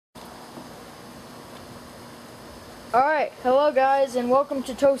Alright, hello guys and welcome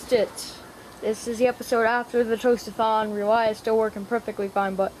to Toast It. This is the episode after the Toast-a-thon. Relia's still working perfectly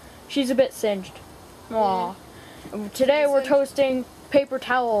fine, but she's a bit singed. Aww. Yeah. Today we're toasting paper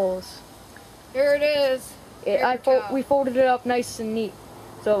towels. Here it is. We folded it up nice and neat,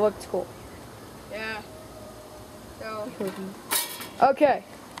 so it looks cool. Yeah. Okay,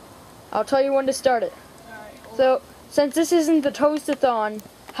 I'll tell you when to start it. Alright. So, since this isn't the Toast-a-thon,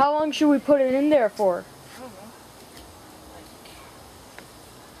 how long should we put it in there for?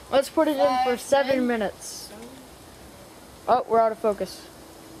 Let's put it in for 7 minutes. Oh, we're out of focus.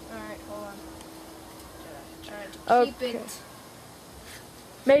 Alright, hold on. Try to keep it.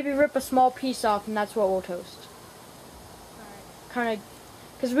 Maybe rip a small piece off and that's what we'll toast. Alright. Kind of,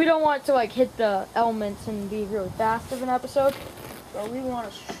 because we don't want it to like hit the elements and be really fast of an episode. So we want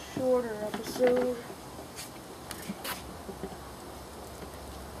a shorter episode.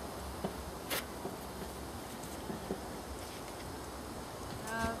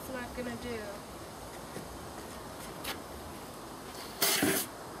 Gonna do.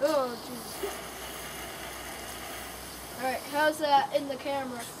 Oh, Jesus. Alright, how's that in the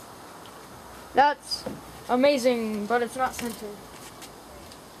camera? That's amazing, but it's not centered.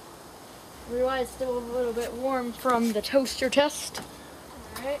 Realize it's still a little bit warm from the toaster test.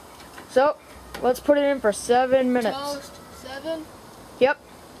 Alright. So, let's put it in for 7 minutes. Toast 7? Yep.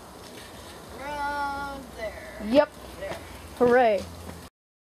 Around there. Yep. There. Hooray.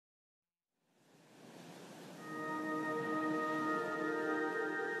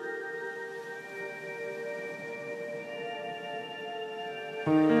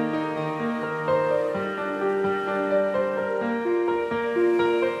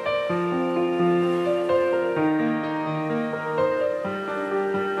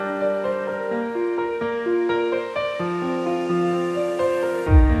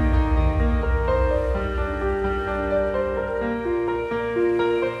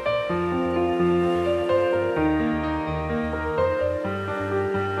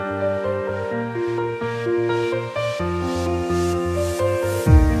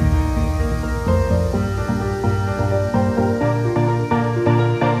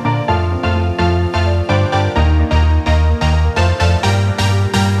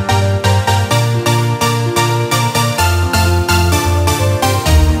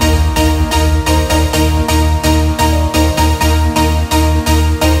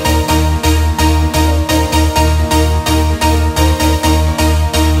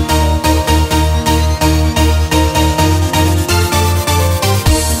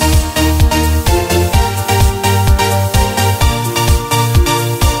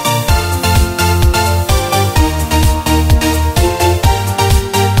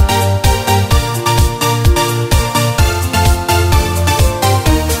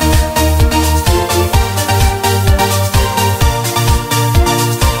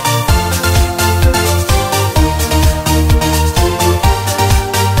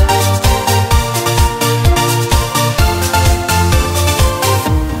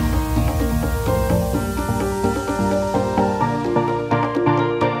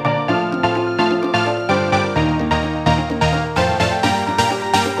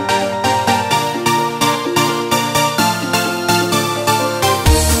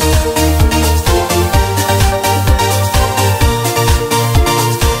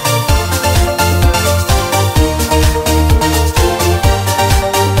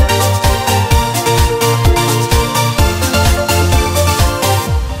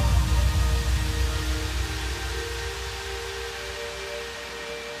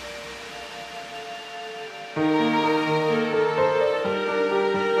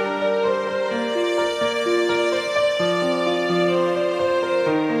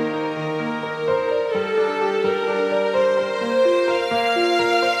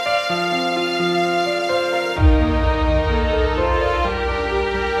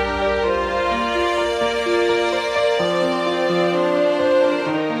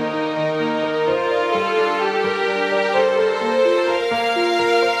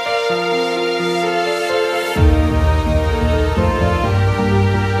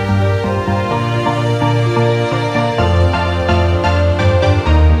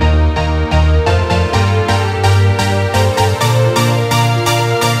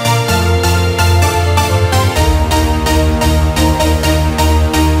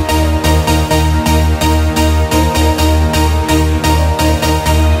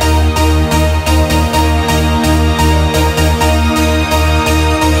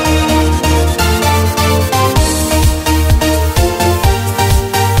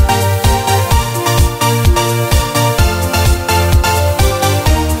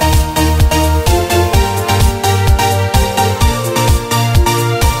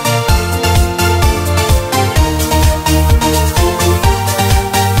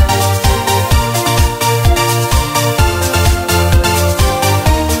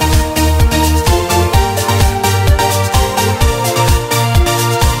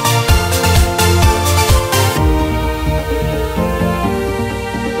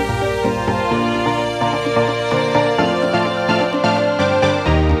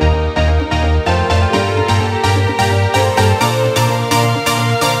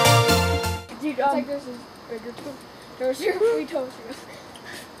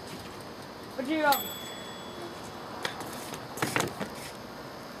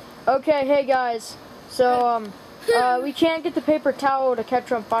 Okay, hey guys. So we can't get the paper towel to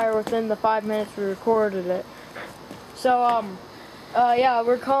catch on fire within the 5 minutes we recorded it. So yeah,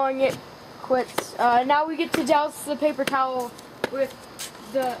 we're calling it quits. Now we get to douse the paper towel with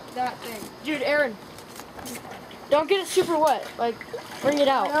that thing. Dude, Aaron, don't get it super wet. Like, bring it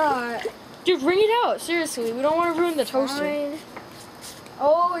out. Dude, bring it out. Seriously, we don't want to ruin the toaster. Fine.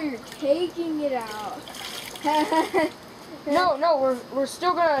 Oh, you're taking it out. No, we're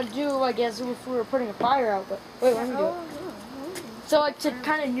still gonna do like as if we were putting a fire out. But wait, let me do it. So like to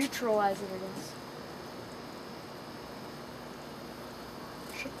kind of neutralize it, I guess.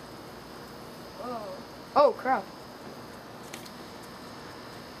 Whoa. Oh crap!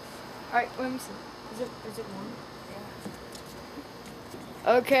 All right, let me see. Is it warm?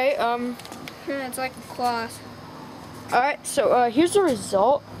 Yeah. Okay. It's like a cloth. All right. So here's the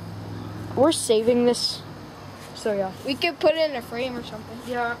result. We're saving this. So yeah. We could put it in a frame or something.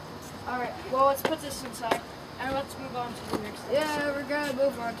 Yeah. All right. Well, let's put this inside and let's move on to the next. Yeah, we're gonna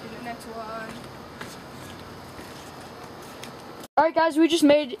move on to the next one. All right, guys. We just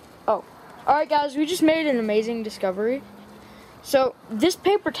made. Oh. All right, guys. We just made an amazing discovery. So this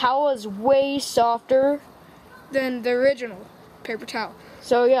paper towel is way softer Than the original paper towel.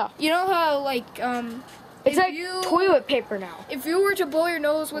 So yeah. You know how like It's like toilet paper now. If you were to blow your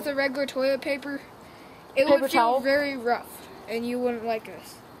nose with a regular toilet paper, it Paper would feel towel? very rough, and you wouldn't like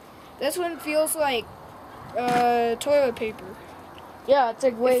this. This one feels like toilet paper. Yeah, it's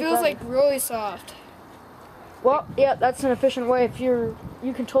like way It feels better. like really soft. Well, yeah, that's an efficient way if you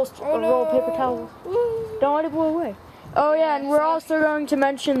can toast a roll of paper towel. Woo. Don't let it blow away. Oh yeah, and we're also going to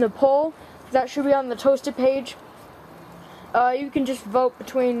mention the poll. That should be on the toasted page. You can just vote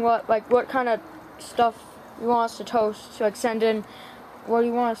between what kind of stuff you want us to toast. So like send in what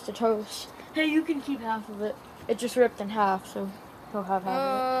you want us to toast. Hey, you can keep half of it. It just ripped in half, so he'll have half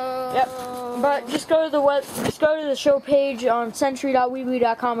of it. Yep. But just go to the show page on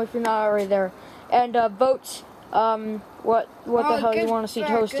century.weebly.com if you're not already there, and vote what the hell you want to see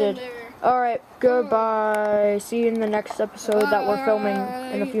toasted. All right, goodbye. See you in the next episode that we're filming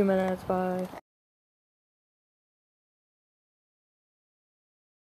in a few minutes. Bye.